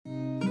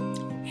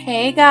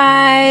Hey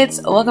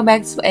guys, welcome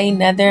back to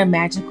another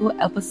magical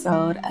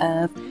episode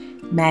of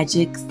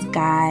Majick's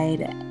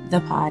Guide,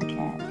 the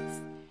podcast.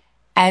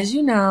 As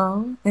you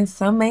know, and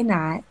some may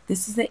not,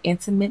 this is an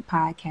intimate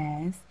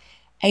podcast,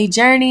 a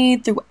journey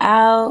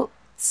throughout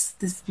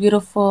this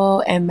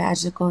beautiful and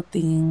magical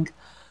thing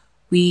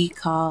we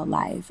call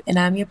life. And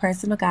I'm your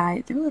personal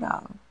guide through it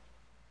all.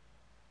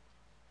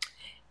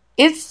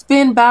 It's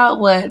been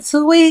about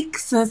 2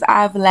 weeks since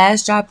I've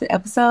last dropped an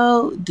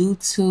episode due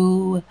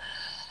to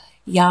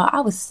y'all, I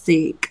was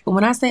sick.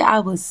 When I say I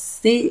was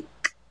sick,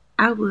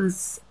 I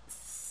was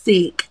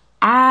sick.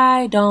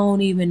 I don't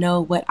even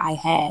know what I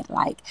had.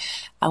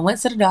 I went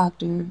to the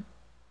doctor.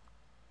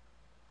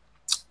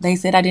 They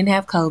said I didn't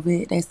have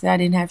COVID. They said I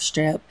didn't have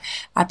strep.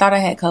 I thought I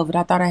had COVID.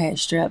 I thought I had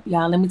strep.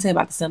 Y'all, let me tell you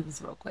about the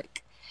symptoms real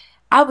quick.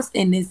 I was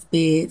in this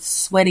bed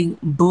sweating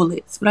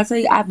bullets. When I tell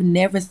you I've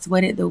never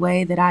sweated the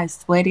way that I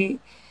sweated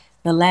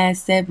the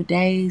last 7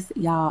 days,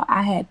 y'all,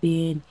 I had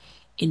been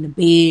in the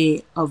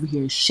bed over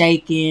here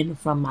shaking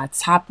from my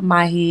top of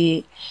my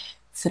head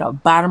to the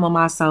bottom of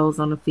my soles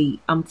on the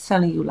feet. I'm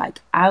telling you,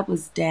 I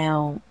was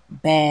down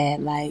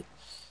bad.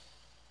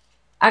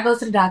 I go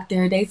to the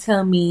doctor. They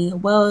tell me,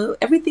 well,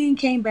 everything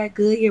came back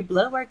good. Your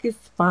blood work is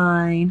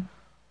fine.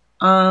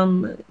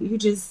 You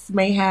just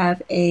may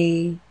have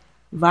a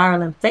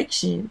viral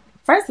infection.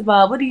 First of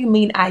all, what do you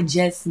mean I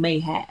just may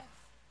have?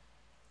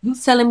 You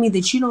telling me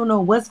that you don't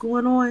know what's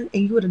going on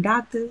and you're the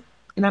doctor?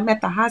 And I'm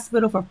at the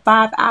hospital for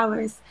 5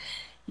 hours.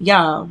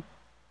 Y'all,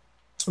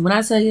 when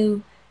I tell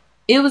you,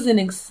 it was an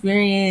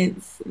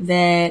experience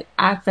that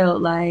I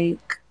felt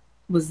like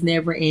was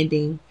never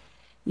ending.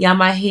 Y'all,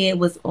 my head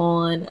was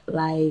on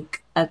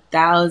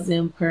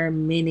 1,000 per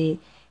minute.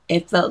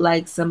 It felt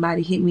like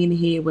somebody hit me in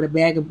the head with a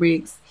bag of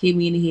bricks, hit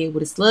me in the head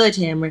with a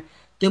sledgehammer,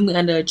 threw me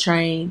under a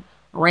train,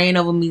 ran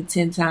over me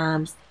 10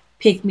 times,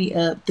 picked me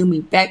up, threw me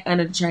back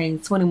under the train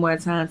 20 more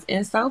times,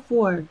 and so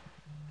forth.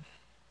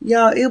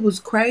 Y'all, it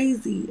was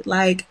crazy.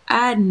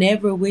 I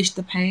never wished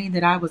the pain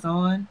that I was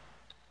on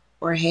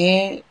or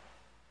had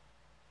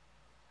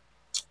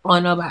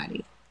on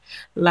nobody.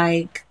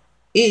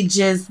 It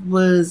just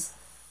was,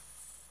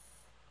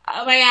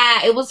 oh my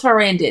God, it was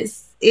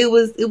horrendous. It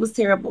was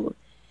terrible.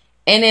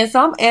 And then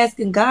so I'm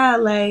asking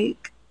God,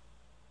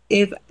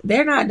 if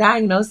they're not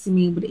diagnosing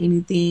me with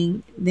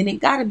anything, then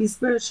it gotta be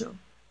spiritual.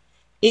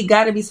 It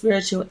got to be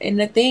spiritual. And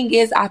the thing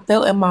is, I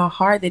felt in my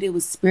heart that it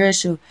was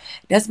spiritual.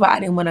 That's why I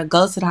didn't want to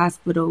go to the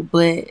hospital.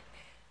 But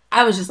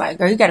I was just like,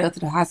 girl, you got to go to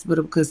the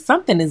hospital because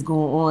something is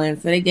going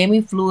on. So they gave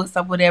me fluids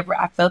or whatever.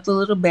 I felt a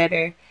little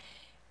better.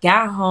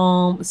 Got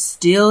home,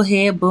 still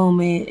head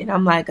booming. And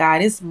I'm like,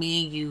 God, it's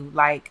me and you.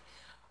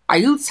 Are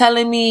you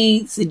telling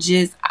me to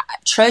just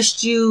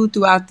trust you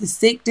throughout the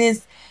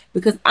sickness?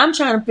 Because I'm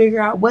trying to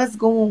figure out what's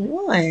going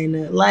on.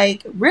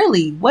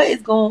 Really, what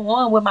is going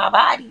on with my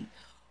body?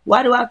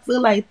 Why do I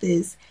feel like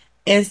this?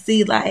 And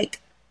see,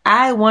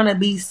 I want to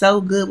be so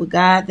good with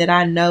God that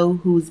I know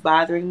who's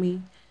bothering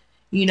me.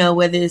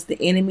 Whether it's the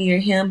enemy or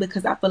him,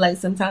 because I feel like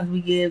sometimes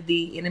we give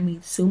the enemy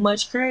too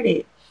much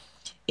credit.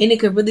 And it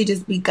could really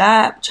just be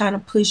God trying to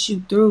push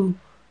you through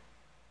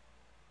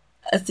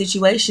a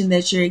situation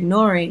that you're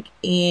ignoring.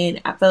 And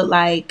I felt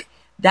like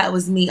that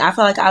was me. I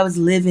felt like I was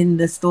living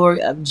the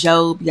story of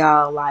Job,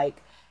 y'all.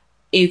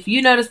 If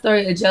you know the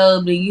story of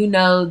Job, then you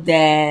know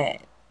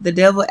that the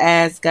devil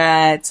asked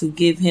God to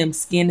give him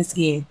skin to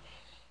skin.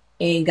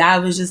 And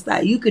God was just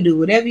like, you could do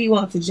whatever you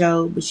want to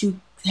Job, but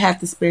you have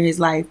to spare his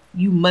life.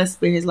 You must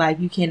spare his life.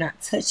 You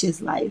cannot touch his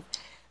life.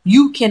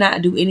 You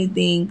cannot do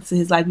anything to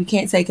his life. You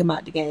can't take him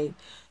out the game.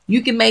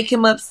 You can make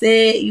him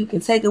upset. You can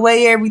take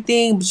away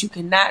everything, but you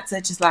cannot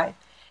touch his life.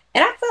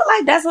 And I felt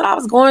like that's what I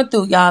was going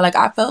through, y'all.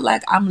 I felt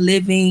like I'm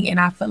living,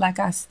 and I feel like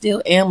I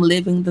still am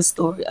living the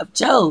story of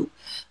Job.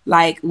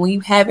 When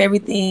you have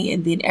everything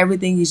and then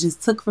everything is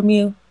just took from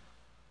you.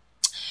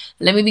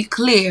 Let me be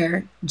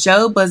clear.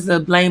 Job was a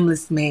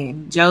blameless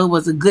man. Job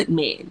was a good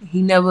man.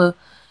 He never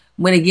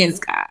went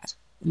against God.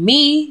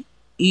 Me,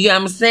 you know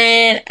what I'm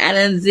saying? I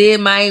done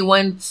did my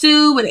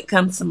 1-2 when it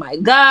comes to my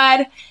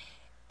God.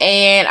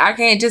 And I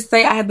can't just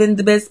say I have been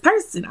the best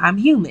person. I'm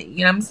human. You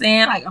know what I'm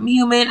saying? I'm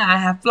human. I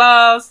have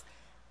flaws.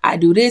 I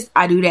do this.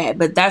 I do that.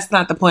 But that's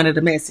not the point of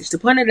the message. The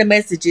point of the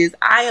message is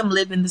I am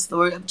living the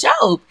story of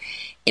Job.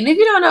 And if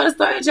you don't know the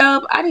story of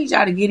Job, I need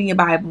y'all to get in your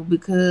Bible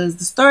because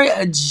the story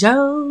of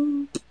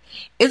Job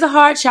is a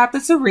hard chapter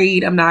to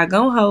read. I'm not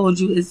going to hold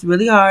you. It's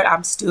really hard.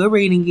 I'm still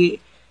reading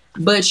it.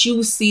 But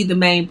you see the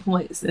main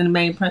points and the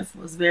main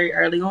principles very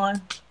early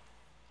on.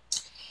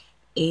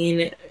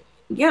 And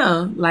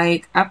yeah,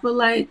 I feel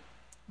like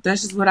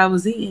that's just what I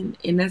was in.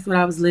 And that's what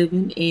I was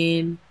living.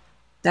 And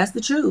that's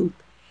the truth.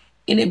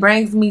 And it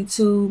brings me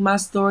to my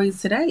story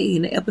today,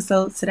 in the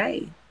episode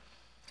today.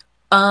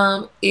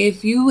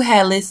 If you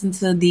had listened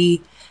to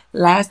the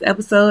last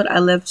episode, I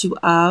left you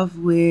off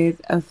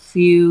with a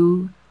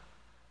few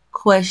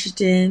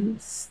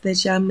questions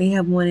that y'all may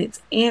have wanted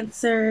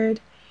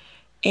answered.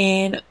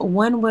 And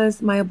one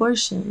was my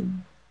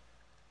abortion.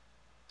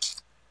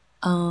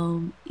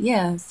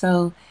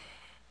 So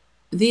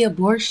The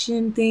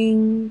abortion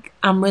thing,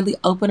 I'm really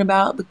open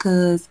about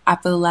because I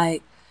feel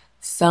like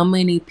so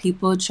many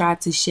people try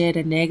to shed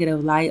a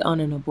negative light on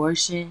an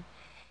abortion.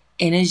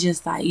 And it's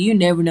just like, you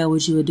never know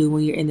what you would do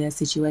when you're in that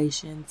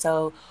situation.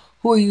 So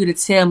who are you to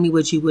tell me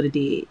what you would have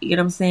did? You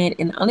know what I'm saying?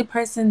 And the only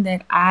person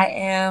that I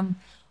am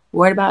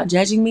worried about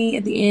judging me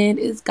at the end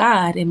is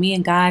God. And me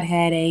and God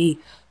had a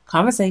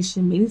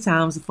conversation many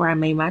times before I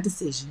made my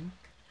decision.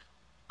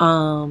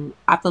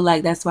 I feel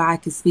like that's why I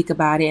can speak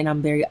about it and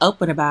I'm very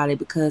open about it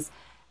because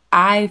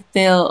I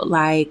felt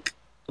like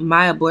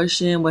my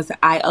abortion was an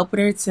eye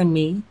opener to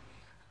me,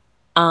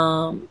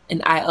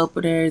 an eye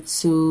opener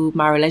to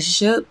my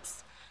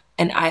relationships,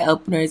 an eye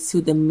opener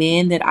to the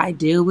men that I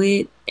deal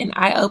with, an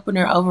eye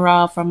opener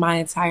overall for my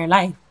entire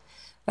life.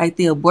 Like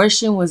the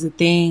abortion was a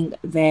thing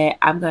that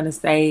I'm gonna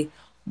say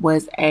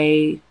was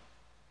a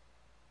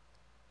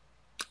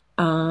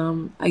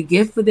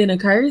gift within a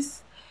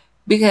curse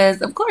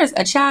because of course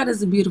a child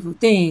is a beautiful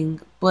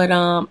thing, but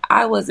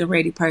I wasn't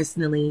ready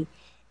personally.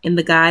 And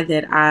the guy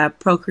that I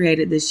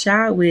procreated this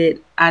child with,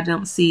 I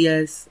don't see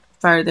us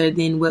further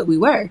than what we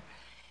were.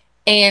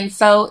 And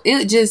so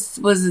it just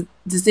was a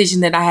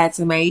decision that I had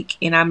to make,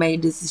 and I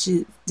made this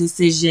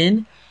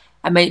decision.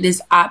 I made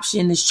this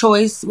option, this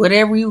choice,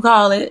 whatever you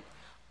call it,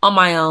 on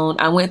my own.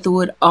 I went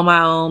through it on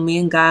my own. Me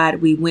and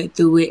God, we went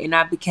through it, and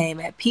I became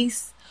at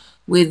peace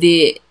with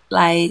it.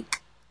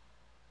 Like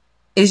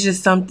it's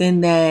just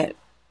something that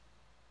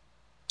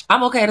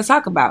I'm okay to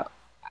talk about.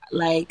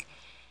 Like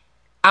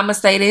I'm gonna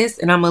say this,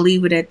 and I'm gonna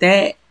leave it at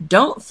that.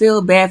 Don't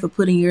feel bad for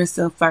putting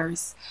yourself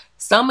first.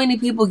 So many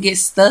people get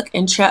stuck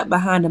and trapped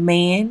behind a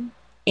man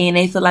and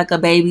they feel like a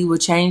baby will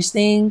change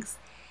things.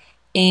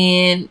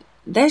 And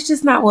that's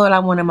just not what I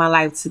wanted my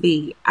life to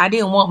be. I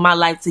didn't want my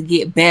life to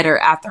get better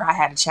after I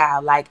had a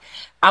child. Like,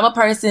 I'm a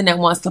person that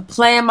wants to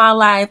plan my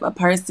life, a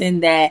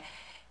person that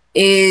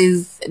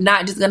is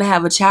not just going to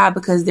have a child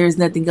because there's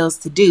nothing else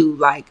to do.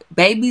 Like,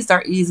 babies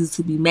are easy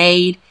to be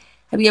made.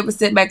 Have you ever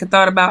sat back and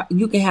thought about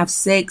you can have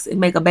sex and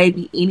make a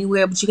baby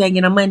anywhere, but you can't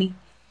get no money?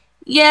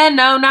 Yeah,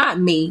 no, not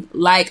me.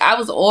 Like I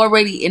was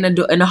already in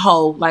a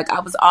hole. Like I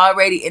was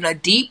already in a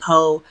deep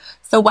hole.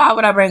 So why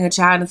would I bring a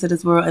child into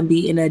this world and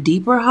be in a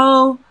deeper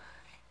hole?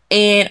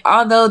 And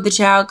although the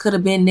child could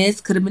have been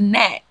this, could have been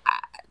that,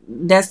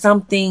 that's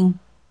something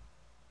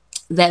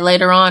that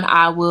later on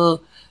I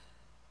will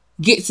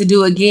get to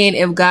do again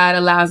if God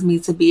allows me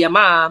to be a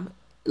mom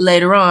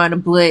later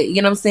on. But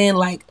you know what I'm saying?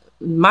 Like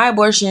my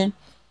abortion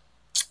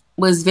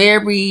was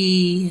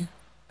very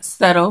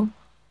subtle.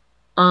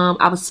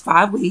 I was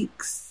 5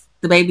 weeks.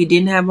 The baby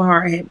didn't have a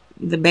heart.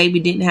 The baby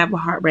didn't have a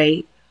heart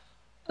rate,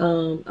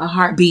 a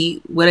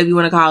heartbeat, whatever you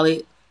want to call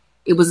it.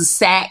 It was a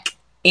sac,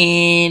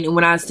 and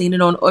when I seen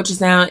it on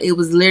ultrasound, it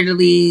was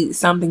literally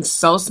something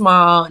so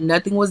small.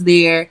 Nothing was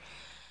there,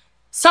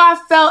 so I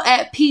felt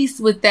at peace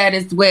with that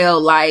as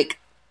well. Like,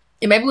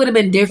 it maybe would have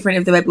been different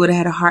if the baby would have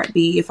had a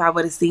heartbeat, if I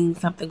would have seen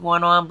something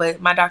going on.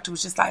 But my doctor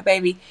was just like,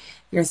 "Baby,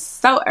 you're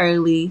so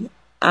early.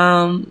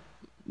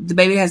 The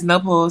baby has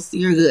no pulse.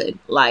 You're good.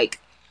 Like,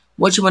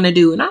 what you want to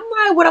do?" And I'm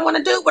like, "What I want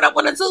to do, what I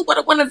want to do, what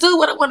I want to do,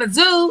 what I want to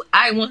do.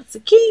 I want to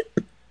keep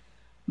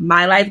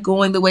my life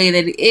going the way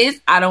that it is.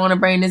 I don't want to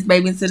bring this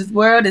baby into this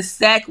world, this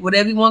sack,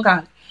 whatever you want to call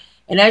it."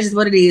 And that's just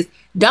what it is.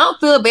 Don't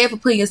feel bad for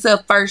putting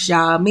yourself first,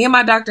 y'all. Me and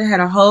my doctor had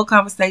a whole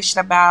conversation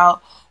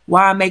about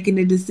why I'm making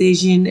the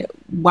decision,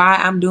 why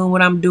I'm doing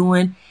what I'm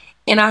doing.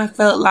 And I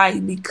felt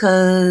like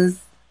because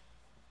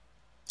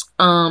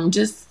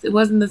just it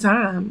wasn't the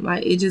time.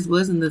 Like it just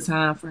wasn't the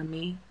time for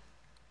me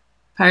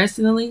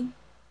personally.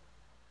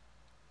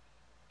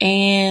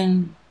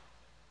 And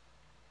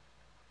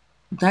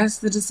that's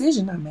the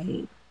decision I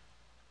made.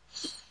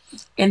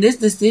 And this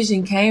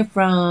decision came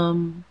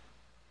from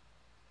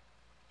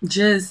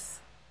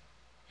just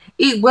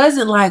it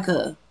wasn't like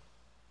an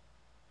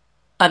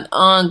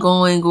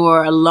ongoing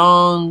or a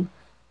long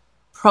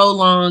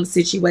prolonged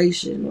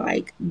situation.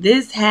 Like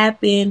this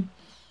happened.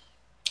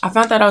 I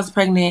found out I was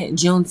pregnant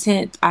June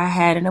 10th. I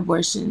had an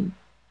abortion.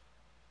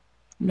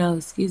 No,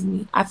 excuse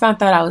me. I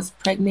found out I was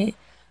pregnant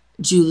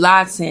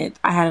July 10th.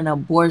 I had an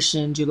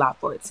abortion July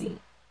 14th.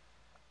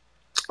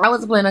 I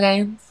wasn't playing no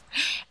games.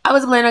 I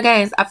wasn't playing no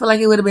games. I feel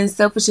like it would have been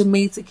selfish of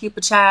me to keep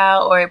a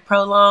child or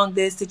prolong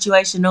this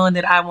situation knowing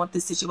that I want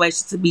this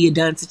situation to be a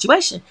done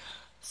situation.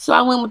 So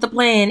I went with the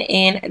plan,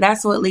 and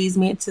that's what leads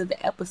me into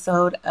the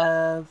episode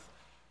of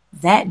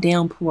That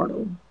Damn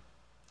Portal.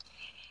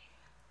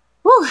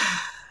 Whew.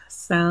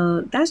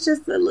 So that's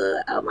just a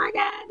little, oh my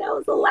God, that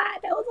was a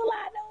lot. That was a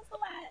lot. That was a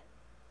lot.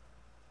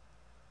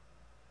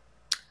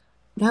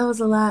 That was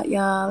a lot,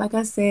 y'all. Like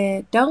I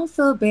said, don't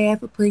feel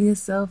bad for putting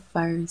yourself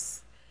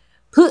first.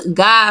 Put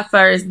God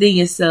first, then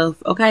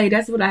yourself. Okay,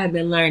 that's what I have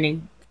been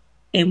learning.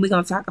 And we're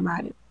going to talk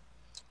about it.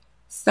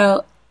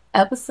 So,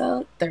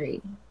 episode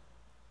 3,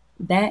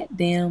 That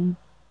Damn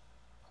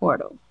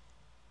Portal.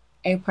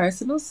 A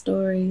personal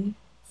story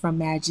from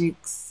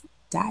Majick's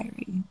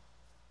diary.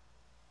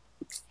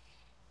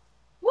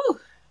 Woo!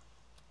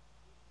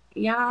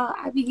 Y'all,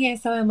 I be getting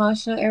so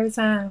emotional every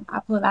time I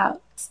pull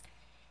out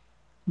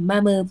my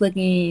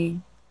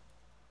motherfucking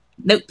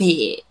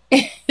notepad.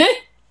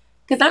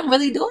 Because I'm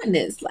really doing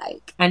this.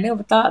 Like, I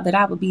never thought that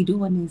I would be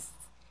doing this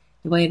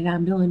the way that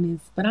I'm doing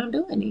this, but I'm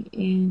doing it.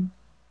 And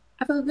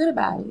I feel good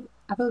about it.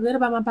 I feel good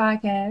about my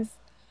podcast.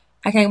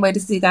 I can't wait to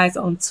see you guys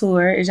on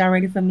tour. Is y'all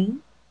ready for me?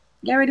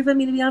 Y'all ready for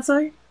me to be on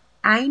tour?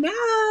 I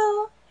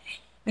know.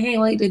 I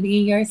can't wait to be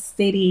in your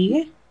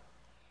city.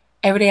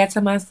 Every day I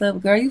tell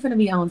myself, girl, you're going to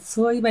be on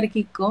tour. You better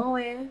keep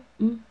going.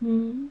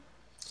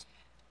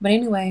 But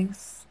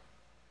anyways,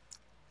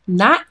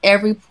 not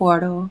every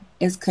portal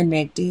is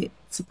connected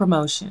to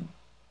promotion.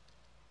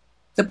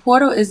 The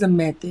portal is a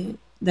method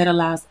that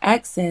allows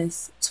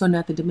access to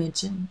another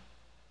dimension.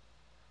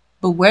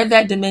 But where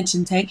that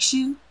dimension takes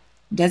you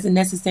doesn't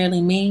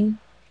necessarily mean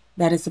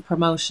that it's a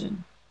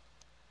promotion.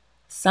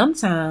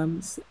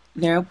 Sometimes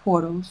there are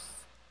portals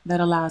that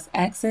allows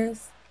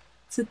access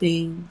to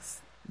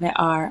things that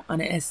are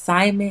on an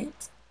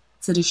assignment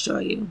to destroy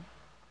you.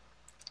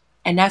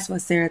 And that's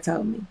what Sarah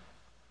told me.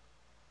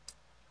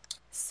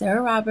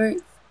 Sarah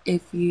Roberts,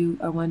 if you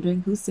are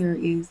wondering who Sarah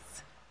is,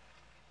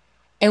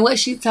 and what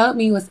she told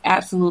me was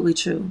absolutely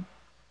true.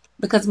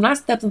 Because when I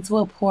stepped into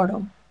a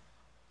portal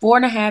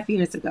 4.5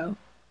 years ago,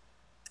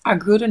 I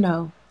grew to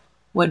know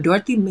what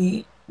Dorothy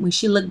meant when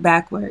she looked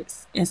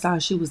backwards and saw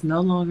she was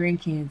no longer in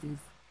Kansas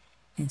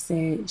and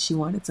said she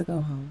wanted to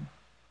go home.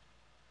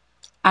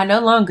 I no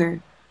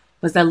longer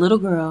was that little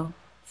girl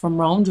from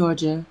Rome,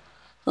 Georgia,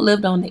 who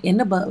lived on the end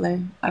of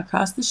Butler,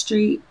 across the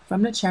street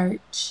from the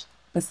church,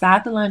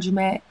 beside the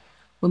laundromat,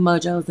 with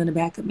mojos in the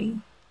back of me.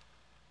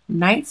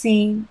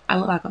 19, I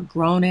looked like a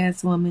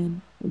grown-ass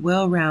woman,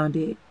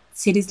 well-rounded,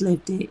 titties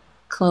lifted,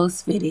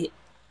 clothes fitted,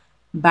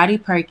 body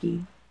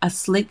perky, a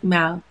slick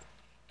mouth,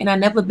 and I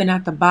never been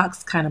out the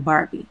box kind of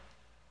Barbie.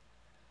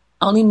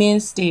 Only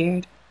men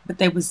stared, but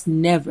they was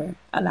never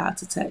allowed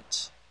to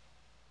touch.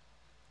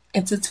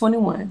 Into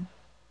 21,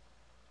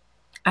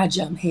 I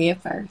jumped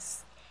head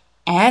first.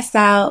 Ass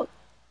out,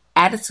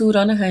 attitude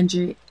on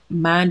 100,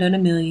 mind on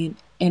 1,000,000,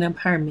 and I'm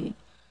permanent,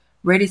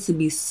 ready to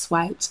be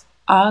swiped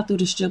all through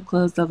the strip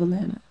clubs of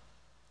Atlanta.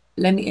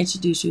 Let me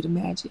introduce you to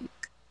Majick.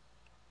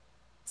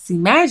 See,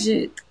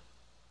 Majick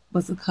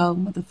was a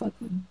cold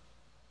motherfucker,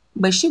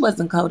 but she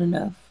wasn't cold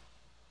enough.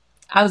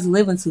 I was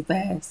living too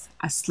fast.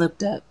 I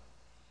slipped up.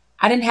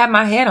 I didn't have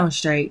my head on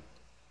straight.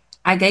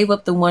 I gave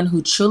up the one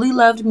who truly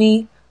loved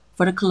me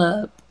for the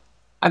club.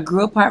 I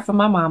grew apart from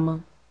my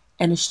mama,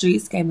 and the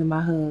streets gave me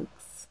my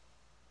hugs.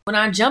 When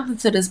I jumped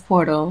into this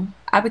portal,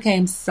 I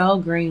became so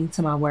green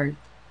to my worth.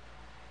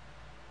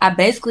 I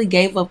basically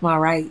gave up my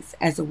rights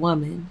as a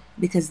woman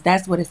because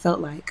that's what it felt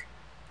like.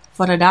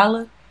 For the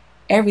dollar,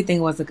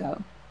 everything was a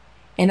go.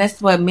 And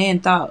that's what men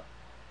thought,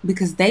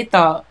 because they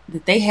thought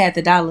that they had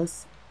the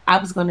dollars. I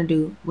was going to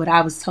do what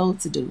I was told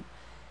to do.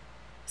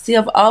 See,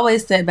 I've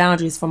always set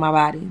boundaries for my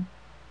body,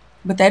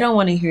 but they don't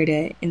want to hear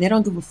that, and they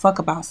don't give a fuck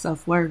about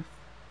self-worth.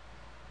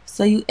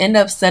 So you end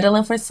up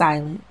settling for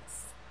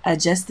silence,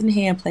 adjusting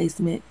hand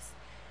placements,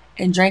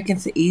 and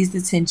drinking to ease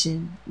the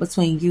tension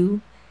between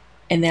you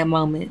and that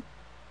moment.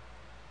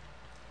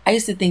 I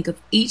used to think of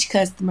each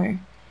customer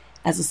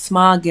as a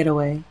small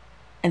getaway,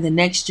 and the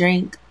next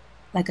drink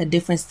like a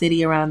different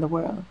city around the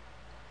world.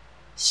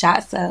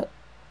 Shots up,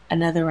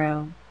 another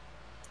round.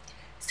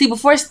 See,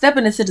 before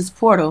stepping into this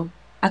portal,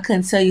 I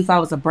couldn't tell you if I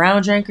was a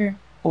brown drinker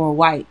or a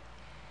white.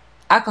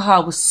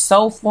 Alcohol was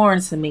so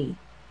foreign to me.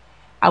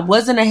 I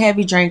wasn't a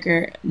heavy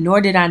drinker, nor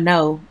did I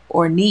know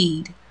or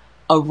need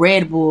a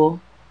Red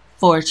Bull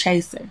for a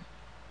chaser.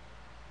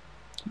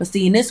 But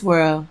see, in this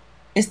world,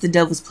 it's the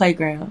devil's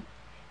playground,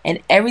 and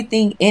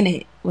everything in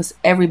it was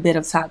every bit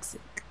of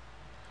toxic.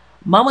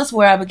 Moments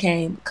where I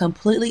became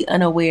completely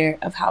unaware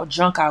of how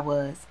drunk I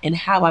was and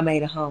how I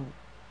made it home.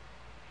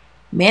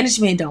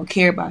 Management don't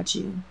care about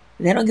you.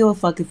 They don't give a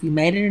fuck if you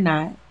made it or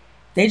not.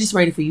 They just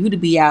ready for you to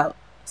be out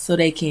so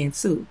they can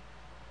too.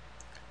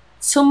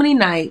 Too many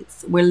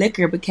nights where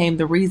liquor became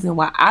the reason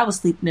why I was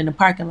sleeping in the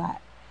parking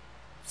lot.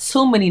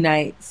 Too many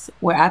nights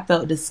where I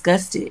felt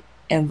disgusted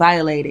and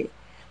violated.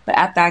 But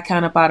after I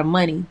counted up all the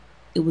money,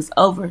 it was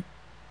over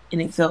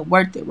and it felt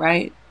worth it,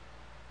 right?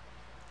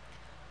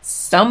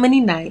 So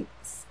many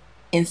nights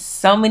and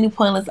so many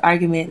pointless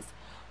arguments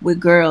with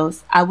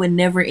girls I would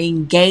never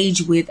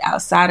engage with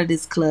outside of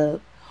this club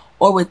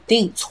or would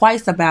think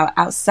twice about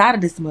outside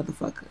of this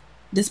motherfucker.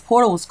 This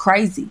portal was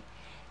crazy.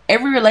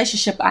 Every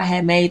relationship I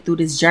had made through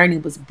this journey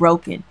was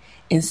broken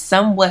and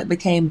somewhat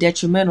became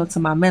detrimental to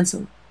my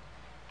mental.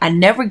 I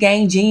never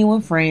gained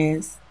genuine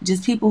friends,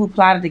 just people who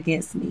plotted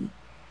against me.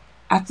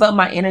 I felt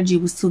my energy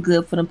was too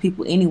good for them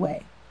people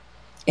anyway.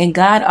 And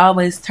God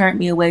always turned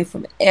me away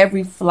from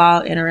every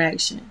flawed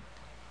interaction.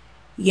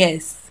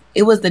 Yes,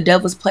 it was the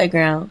devil's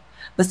playground,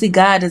 but see,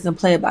 God doesn't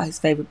play about his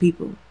favorite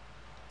people.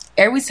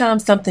 Every time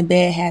something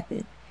bad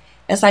happened,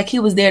 it's like he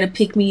was there to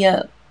pick me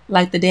up,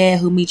 like the dad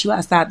who meets you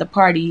outside the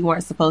party you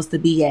weren't supposed to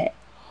be at.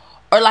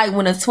 Or like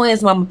when a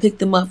twins mama picked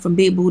them up from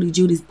Big Booty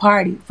Judy's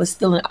party for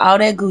stealing all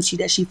that Gucci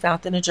that she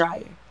found in the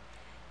dryer.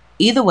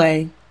 Either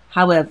way,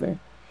 however,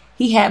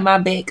 he had my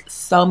back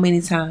so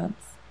many times.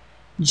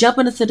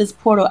 Jumping into this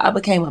portal, I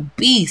became a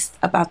beast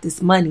about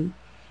this money.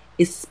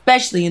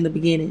 especially in the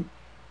beginning.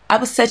 I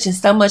was touching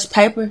so much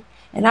paper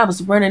and I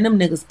was running them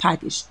niggas'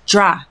 pockets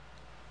dry.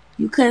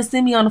 You couldn't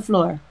see me on the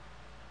floor.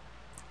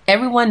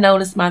 Everyone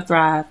noticed my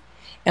thrive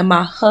and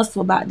my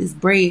hustle about this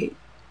bread.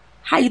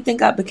 How you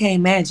think I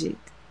became Majick?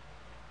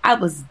 I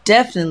was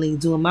definitely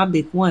doing my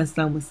big one,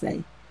 some would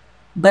say.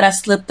 But I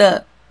slipped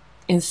up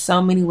in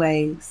so many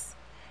ways.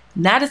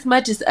 Not as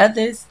much as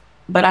others,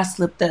 but I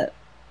slipped up.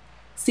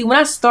 See, when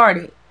I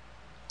started,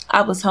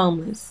 I was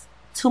homeless.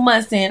 2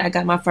 months in, I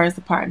got my first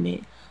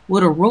apartment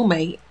with a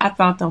roommate I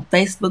found on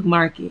Facebook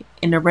Market,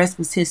 and the rest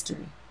was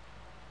history.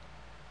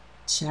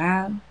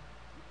 Child.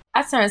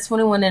 I turned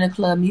 21 in a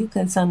club. You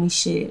couldn't tell me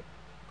shit.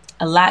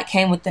 A lot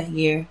came with that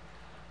year.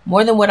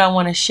 More than what I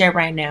want to share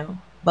right now.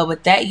 But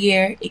with that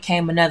year, it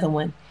came another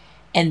one.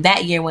 And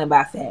that year went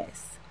by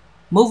fast.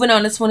 Moving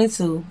on to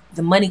 22,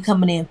 the money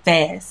coming in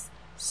fast.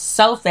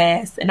 So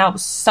fast, and I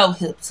was so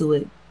hip to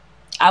it.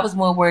 I was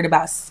more worried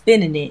about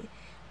spending it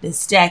than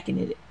stacking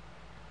it.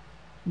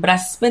 But I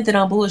spent it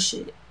on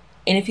bullshit.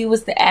 And if you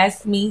was to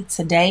ask me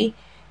today,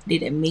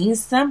 did it mean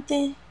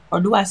something?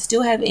 Or do I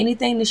still have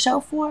anything to show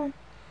for it?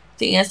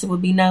 The answer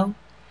would be no.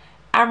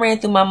 I ran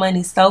through my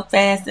money so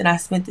fast and I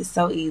spent it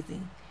so easy.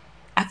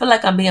 I feel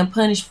like I'm being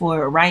punished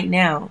for it right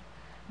now.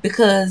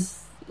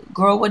 Because,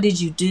 girl, what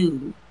did you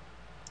do?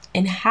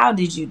 And how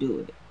did you do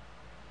it?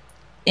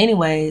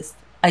 Anyways,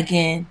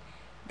 again,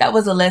 that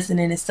was a lesson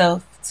in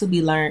itself to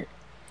be learned.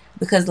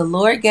 Because the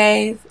Lord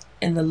gave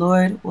and the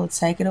Lord will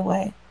take it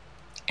away.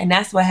 And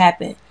that's what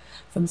happened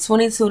from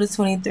 22 to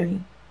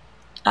 23.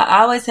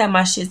 I always had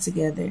my shit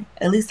together.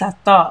 At least I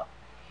thought.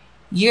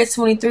 Year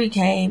 23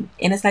 came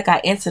and it's like I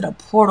entered a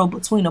portal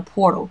between a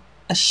portal.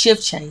 A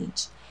shift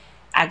change.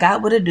 I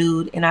got with a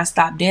dude and I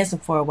stopped dancing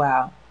for a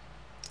while.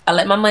 I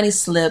let my money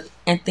slip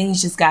and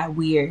things just got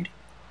weird.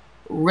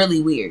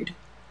 Really weird.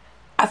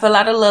 I fell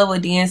out of love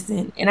with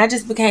dancing and I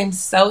just became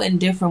so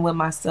indifferent with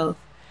myself.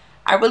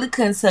 I really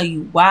couldn't tell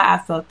you why I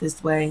felt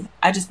this way.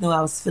 I just knew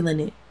I was feeling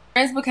it.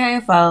 Friends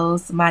became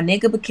foes. My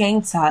nigga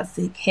became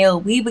toxic. Hell,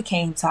 we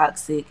became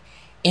toxic.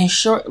 And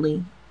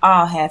shortly,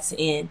 all had to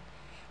end.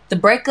 The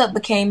breakup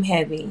became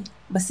heavy.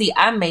 But see,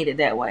 I made it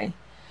that way.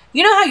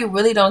 You know how you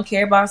really don't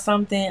care about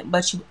something,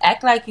 but you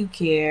act like you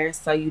care,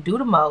 so you do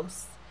the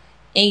most.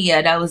 And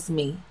yeah, that was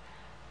me.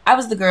 I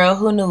was the girl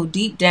who knew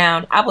deep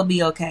down I would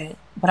be okay.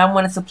 But I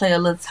wanted to play a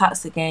little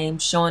toxic game,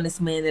 showing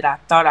this man that I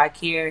thought I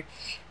cared,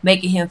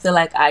 making him feel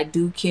like I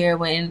do care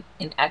when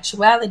in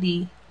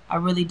actuality, I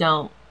really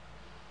don't.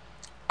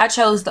 I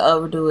chose to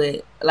overdo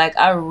it. Like,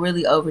 I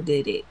really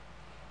overdid it.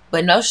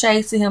 But no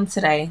shade to him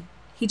today.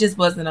 He just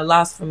wasn't a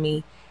loss for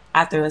me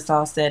after it's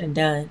all said and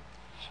done.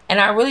 And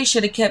I really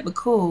should have kept it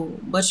cool.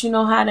 But you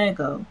know how that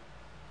go.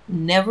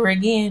 Never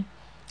again.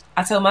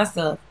 I told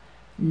myself,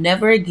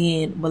 never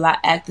again will I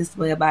act this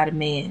way about a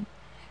man.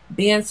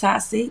 Being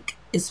toxic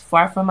is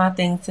far from my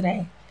thing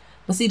today.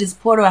 But see, this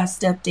portal I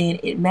stepped in,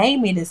 it made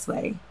me this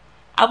way.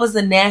 I was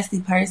a nasty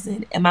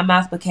person and my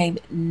mouth became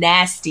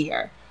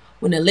nastier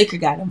when the liquor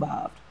got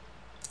involved.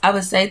 I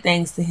would say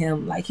things to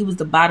him like he was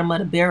the bottom of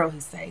the barrel,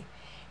 he'd say.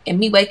 And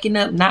me waking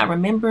up not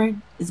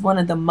remembering is one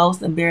of the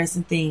most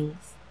embarrassing things.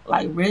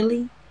 Like,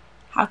 really?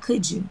 How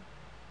could you?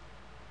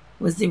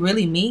 Was it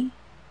really me?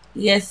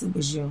 Yes, it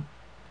was you.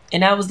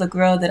 And I was the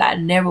girl that I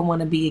never want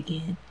to be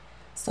again.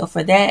 So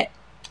for that,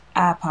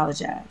 I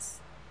apologize.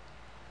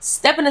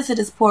 Stepping into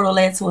this portal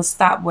led to a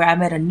stop where I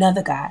met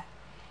another guy.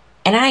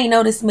 And I ain't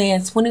know this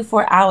man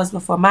 24 hours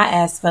before my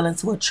ass fell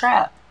into a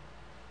trap.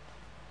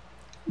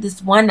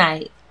 This one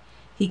night,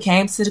 he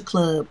came to the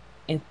club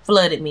and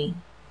flooded me.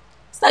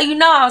 So you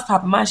know I was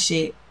popping my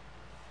shit.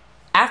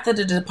 After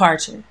the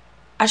departure,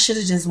 I should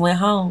have just went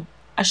home.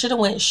 I should have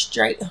went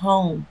straight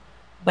home.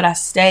 But I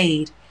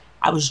stayed.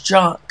 I was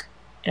drunk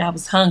and I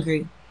was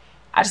hungry.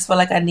 I just felt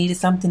like I needed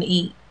something to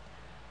eat.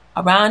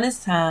 Around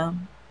this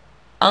time,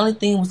 only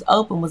thing was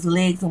open was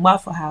Legs and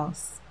Waffle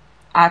House.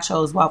 I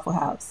chose Waffle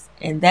House.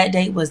 And that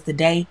day was the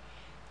day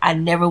I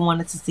never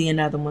wanted to see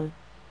another one.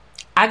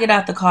 I get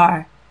out the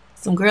car.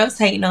 Some girls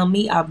hating on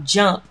me off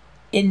jump.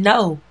 And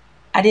no,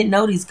 I didn't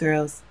know these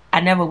girls. I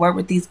never worked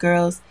with these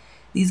girls.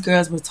 These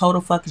girls were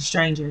total fucking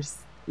strangers.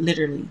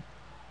 Literally.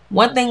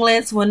 One thing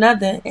led to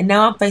another, and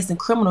now I'm facing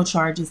criminal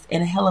charges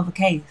and a hell of a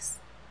case.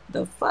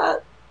 The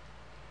fuck?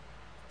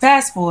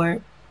 Fast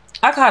forward,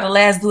 I called the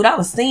last dude I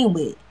was seen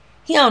with.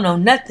 He don't know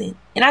nothing,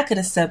 and I could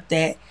accept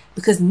that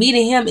because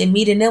meeting him and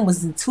meeting them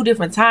was in two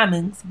different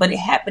timings, but it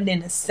happened in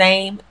the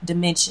same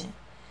dimension.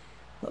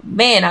 But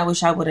man, I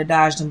wish I would have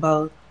dodged them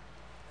both.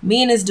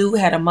 Me and this dude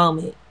had a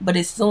moment, but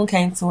it soon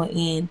came to an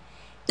end.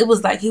 It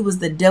was like he was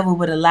the devil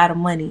with a lot of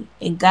money,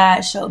 and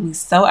God showed me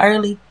so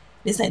early,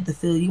 this ain't the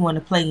field you want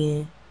to play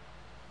in.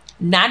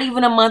 Not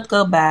even a month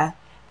go by,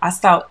 I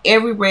saw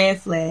every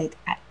red flag.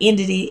 I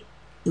ended it.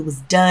 It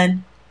was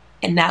done,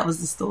 and that was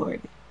the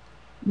story.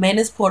 Man,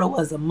 this portal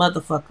was a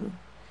motherfucker.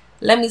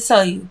 Let me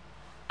tell you,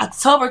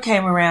 October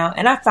came around,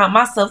 and I found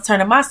myself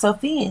turning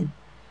myself in.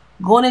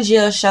 Going to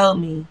jail showed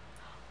me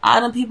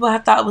all them people I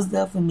thought was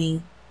there for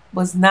me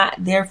was not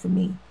there for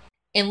me.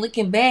 And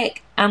looking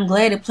back, I'm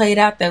glad it played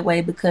out that way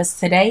because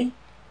today,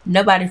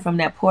 nobody from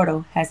that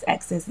portal has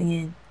access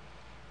in.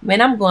 Man,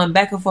 I'm going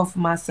back and forth with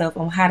myself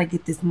on how to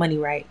get this money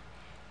right.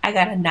 I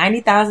got a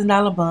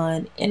 $90,000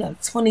 bond and a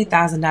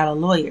 $20,000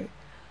 lawyer.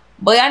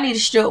 Boy, I need to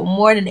strip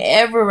more than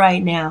ever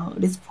right now.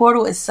 This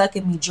portal is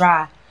sucking me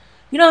dry.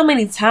 You know how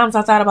many times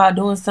I thought about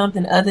doing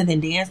something other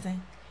than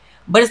dancing?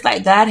 But it's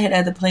like God had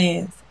other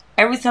plans.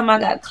 Every time I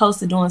got close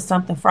to doing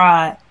something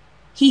fraud,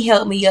 He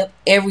helped me up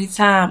every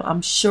time,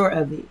 I'm sure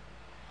of it.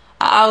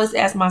 I always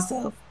ask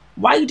myself,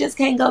 why you just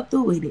can't go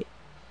through with it?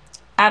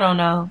 I don't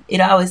know. It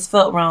always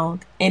felt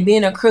wrong. And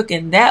being a crook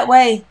in that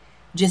way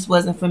just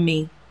wasn't for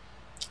me.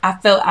 I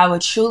felt I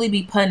would truly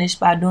be punished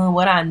by doing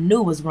what I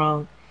knew was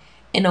wrong.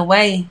 In a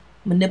way,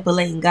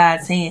 manipulating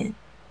God's hand.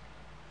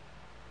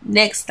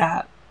 Next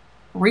stop,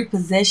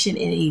 repossession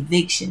and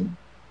eviction.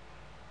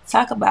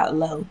 Talk about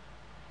low.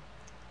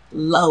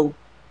 Low.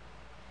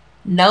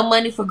 No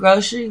money for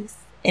groceries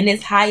and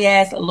this high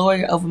ass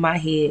lawyer over my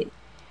head.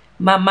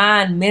 My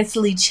mind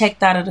mentally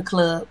checked out of the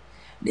club.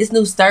 This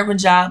new serving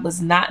job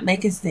was not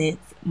making sense.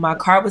 My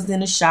car was in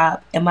the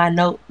shop and my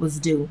note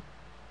was due.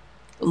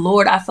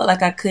 Lord, I felt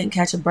like I couldn't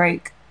catch a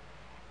break.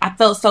 I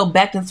felt so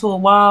backed into a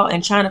wall,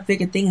 and trying to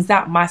figure things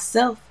out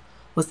myself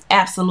was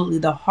absolutely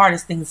the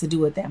hardest thing to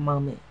do at that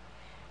moment.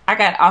 I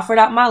got offered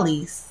out my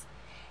lease,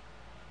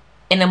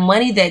 and the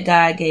money that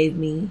God gave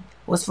me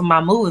was for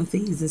my moving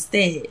fees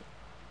instead.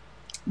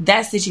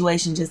 That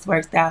situation just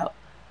worked out.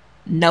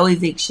 No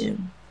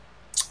eviction.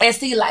 And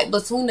see, like,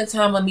 between the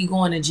time of me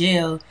going to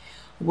jail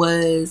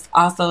was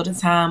also the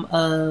time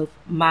of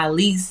my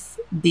lease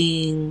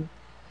being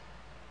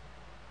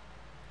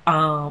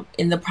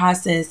in the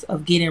process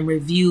of getting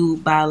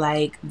reviewed by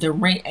like the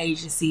rent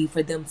agency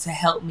for them to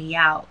help me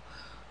out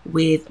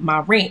with my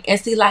rent. And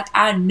see, like,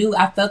 I knew,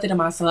 I felt it in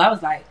my soul. I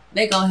was like,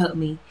 they gonna help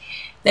me.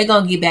 They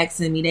gonna get back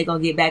to me. They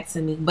gonna get back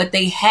to me. But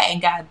they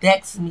hadn't got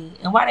back to me.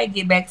 And why they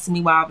get back to me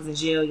while I was in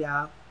jail,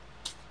 y'all?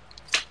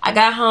 I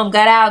got home,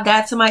 got out,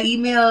 got to my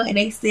email, and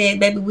they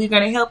said, baby, we're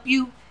gonna help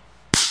you.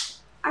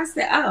 I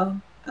said, oh,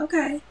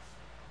 okay.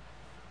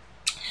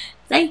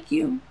 Thank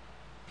you.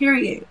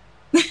 Period.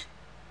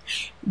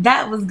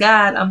 That was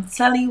God. I'm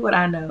telling you what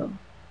I know.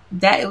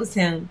 That it was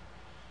Him.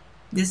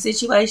 The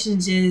situation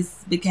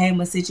just became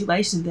a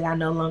situation that I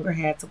no longer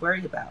had to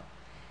worry about.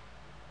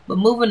 But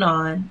moving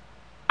on,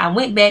 I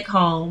went back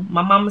home.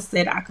 My mama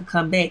said I could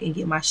come back and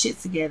get my shit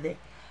together.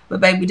 But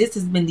baby, this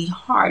has been the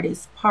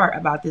hardest part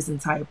about this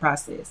entire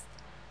process.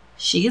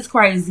 She is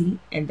crazy,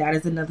 and that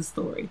is another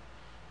story.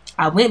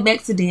 I went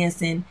back to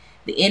dancing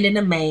the ending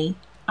of May.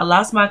 I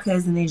lost my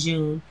cousin in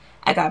June.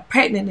 I got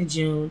pregnant in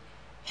June.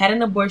 Had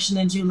an abortion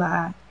in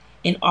July,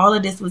 and all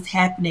of this was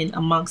happening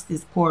amongst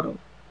this portal.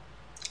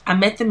 I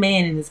met the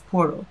man in this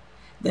portal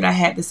that I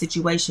had the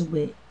situation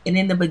with, and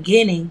in the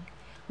beginning,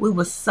 we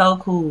were so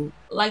cool.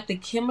 Like, the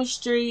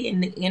chemistry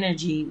and the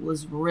energy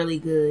was really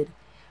good,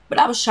 but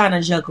I was trying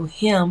to juggle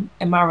him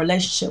and my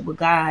relationship with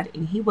God,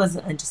 and he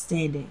wasn't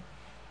understanding.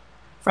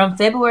 From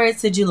February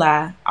to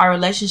July, our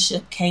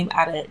relationship came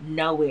out of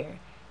nowhere.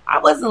 I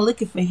wasn't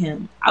looking for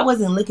him. I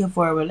wasn't looking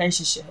for a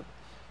relationship.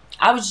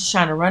 I was just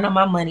trying to run up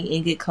my money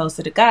and get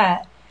closer to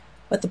God.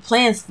 But the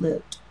plans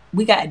flipped.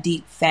 We got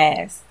deep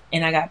fast,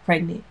 and I got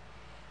pregnant.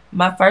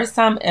 My first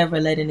time ever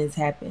letting this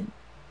happen.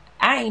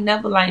 I ain't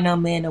never liked no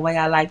man the way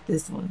I like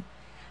this one.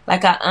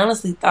 Like, I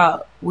honestly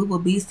thought we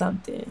would be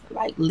something,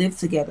 like live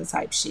together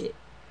type shit.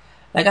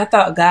 Like, I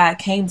thought God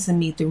came to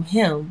me through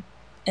him.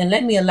 And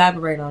let me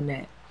elaborate on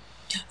that.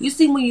 You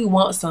see, when you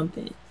want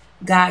something,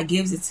 God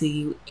gives it to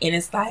you, and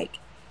it's like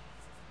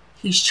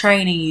He's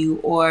training you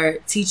or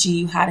teaching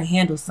you how to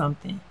handle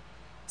something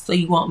so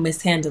you won't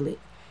mishandle it.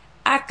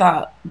 I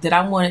thought that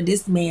I wanted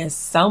this man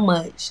so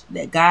much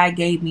that God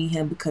gave me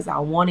him because I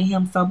wanted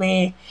him so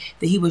bad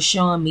that He was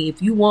showing me,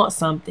 if you want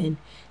something,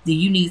 then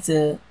you need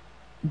to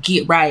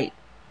get right.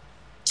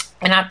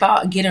 And I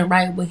thought getting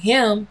right with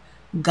him,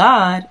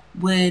 God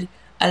would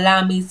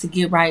allow me to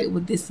get right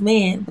with this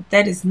man. But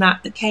that is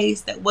not the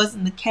case. That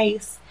wasn't the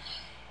case.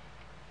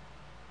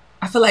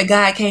 I feel like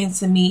God came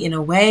to me in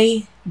a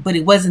way, but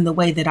it wasn't the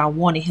way that I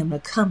wanted him to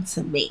come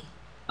to me.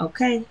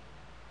 Okay?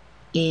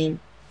 And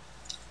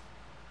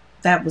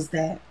that was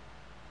that.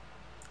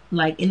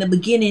 Like, in the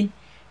beginning,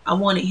 I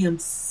wanted him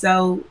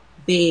so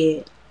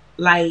bad.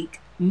 Like,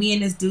 me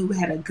and this dude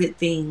had a good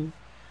thing.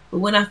 But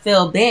when I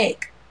fell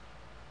back,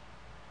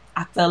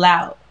 I fell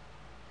out.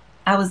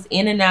 I was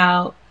in and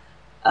out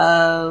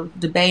of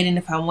debating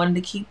if I wanted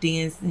to keep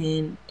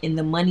dancing, and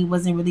the money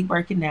wasn't really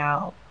working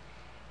out.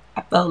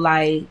 I felt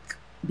like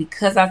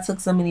because I took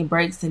so many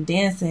breaks in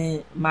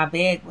dancing, my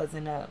bag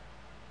wasn't up.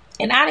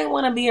 And I didn't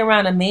want to be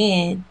around a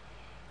man,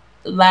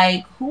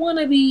 like, who want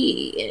to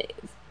be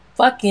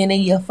fucking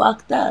and you're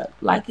fucked up.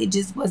 Like, it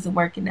just wasn't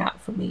working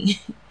out for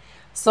me.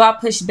 So I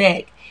pushed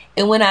back.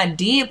 And when I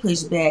did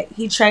push back,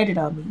 he traded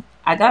on me.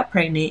 I got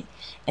pregnant,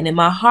 and in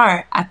my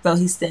heart, I felt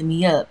he set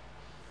me up.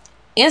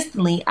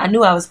 Instantly, I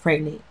knew I was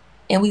pregnant,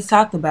 and we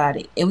talked about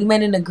it, and we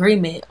made an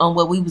agreement on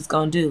what we was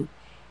going to do.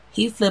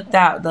 He flipped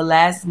out the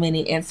last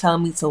minute and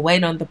told me to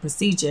wait on the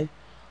procedure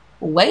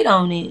wait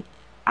on it.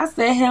 I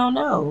said, hell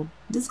no.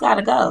 This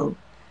gotta go.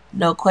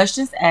 No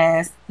questions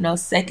asked, no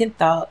second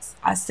thoughts.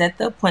 I set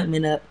the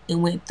appointment up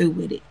and went through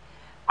with it.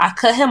 I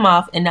cut him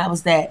off, and that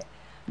was that.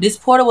 This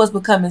portal was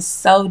becoming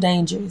so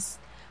dangerous.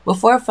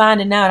 Before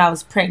finding out I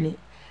was pregnant,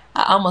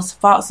 I almost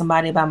fought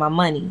somebody about my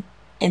money.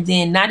 And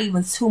then, not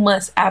even 2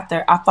 months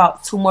after, I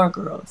fought 2 more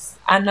girls.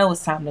 I know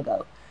it's time to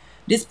go.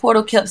 This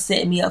portal kept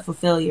setting me up for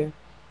failure.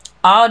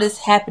 All this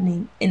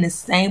happening in the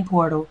same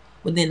portal,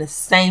 within the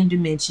same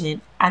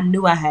dimension. I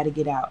knew I had to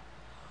get out.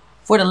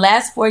 For the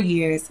last 4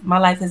 years, my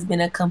life has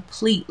been a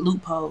complete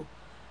loophole,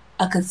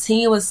 a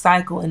continuous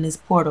cycle in this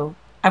portal.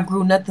 I've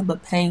grew nothing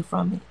but pain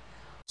from it.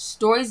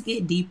 Stories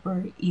get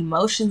deeper,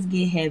 emotions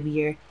get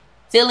heavier,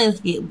 feelings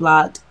get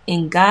blocked,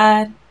 and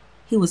God,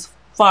 He was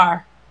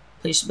far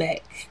pushed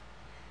back.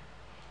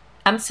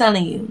 I'm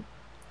telling you,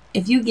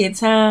 if you get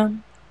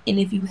time, and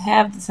if you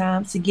have the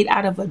time to get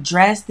out of a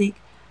drastic,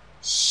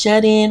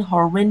 shut in,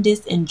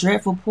 horrendous, and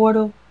dreadful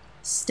portal,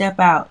 step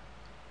out.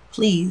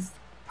 Please,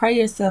 pray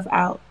yourself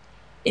out.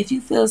 If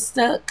you feel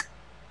stuck,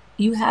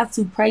 you have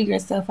to pray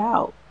yourself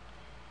out.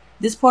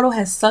 This portal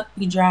has sucked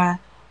me dry,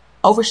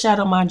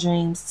 overshadowed my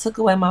dreams, took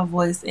away my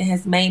voice, and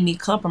has made me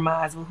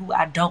compromise with who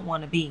I don't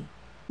want to be.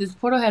 This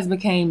portal has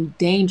become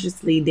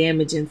dangerously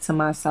damaging to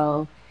my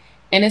soul,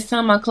 and it's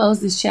time I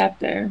close this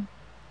chapter.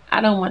 I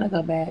don't want to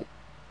go back.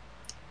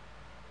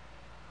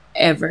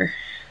 Ever.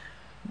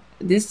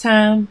 This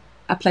time,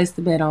 I placed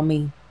the bet on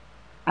me.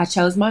 I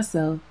chose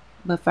myself,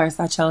 but first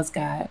I chose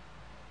God.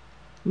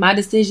 My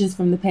decisions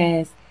from the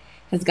past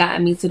has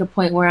gotten me to the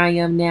point where I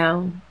am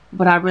now,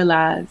 but I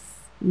realize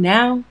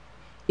now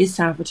it's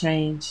time for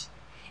change.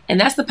 And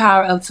that's the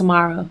power of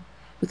tomorrow,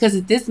 because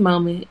at this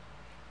moment,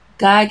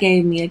 God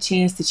gave me a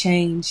chance to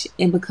change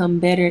and become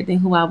better than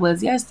who I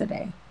was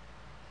yesterday.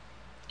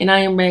 And I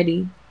am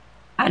ready.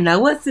 I know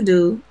what to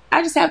do.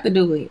 I just have to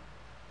do it.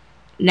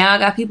 Now I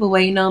got people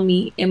waiting on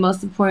me, and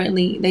most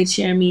importantly, they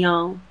cheer me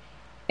on.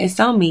 It's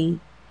on me,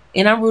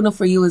 and I'm rooting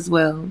for you as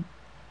well.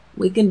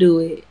 We can do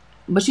it,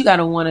 but you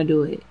gotta want to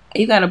do it.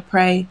 You gotta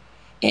pray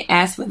and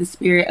ask for the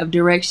spirit of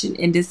direction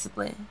and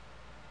discipline.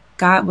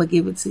 God will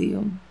give it to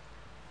you.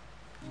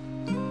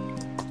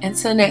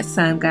 Until next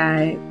time,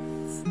 guys,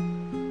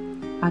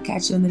 I'll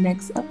catch you in the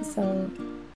next episode.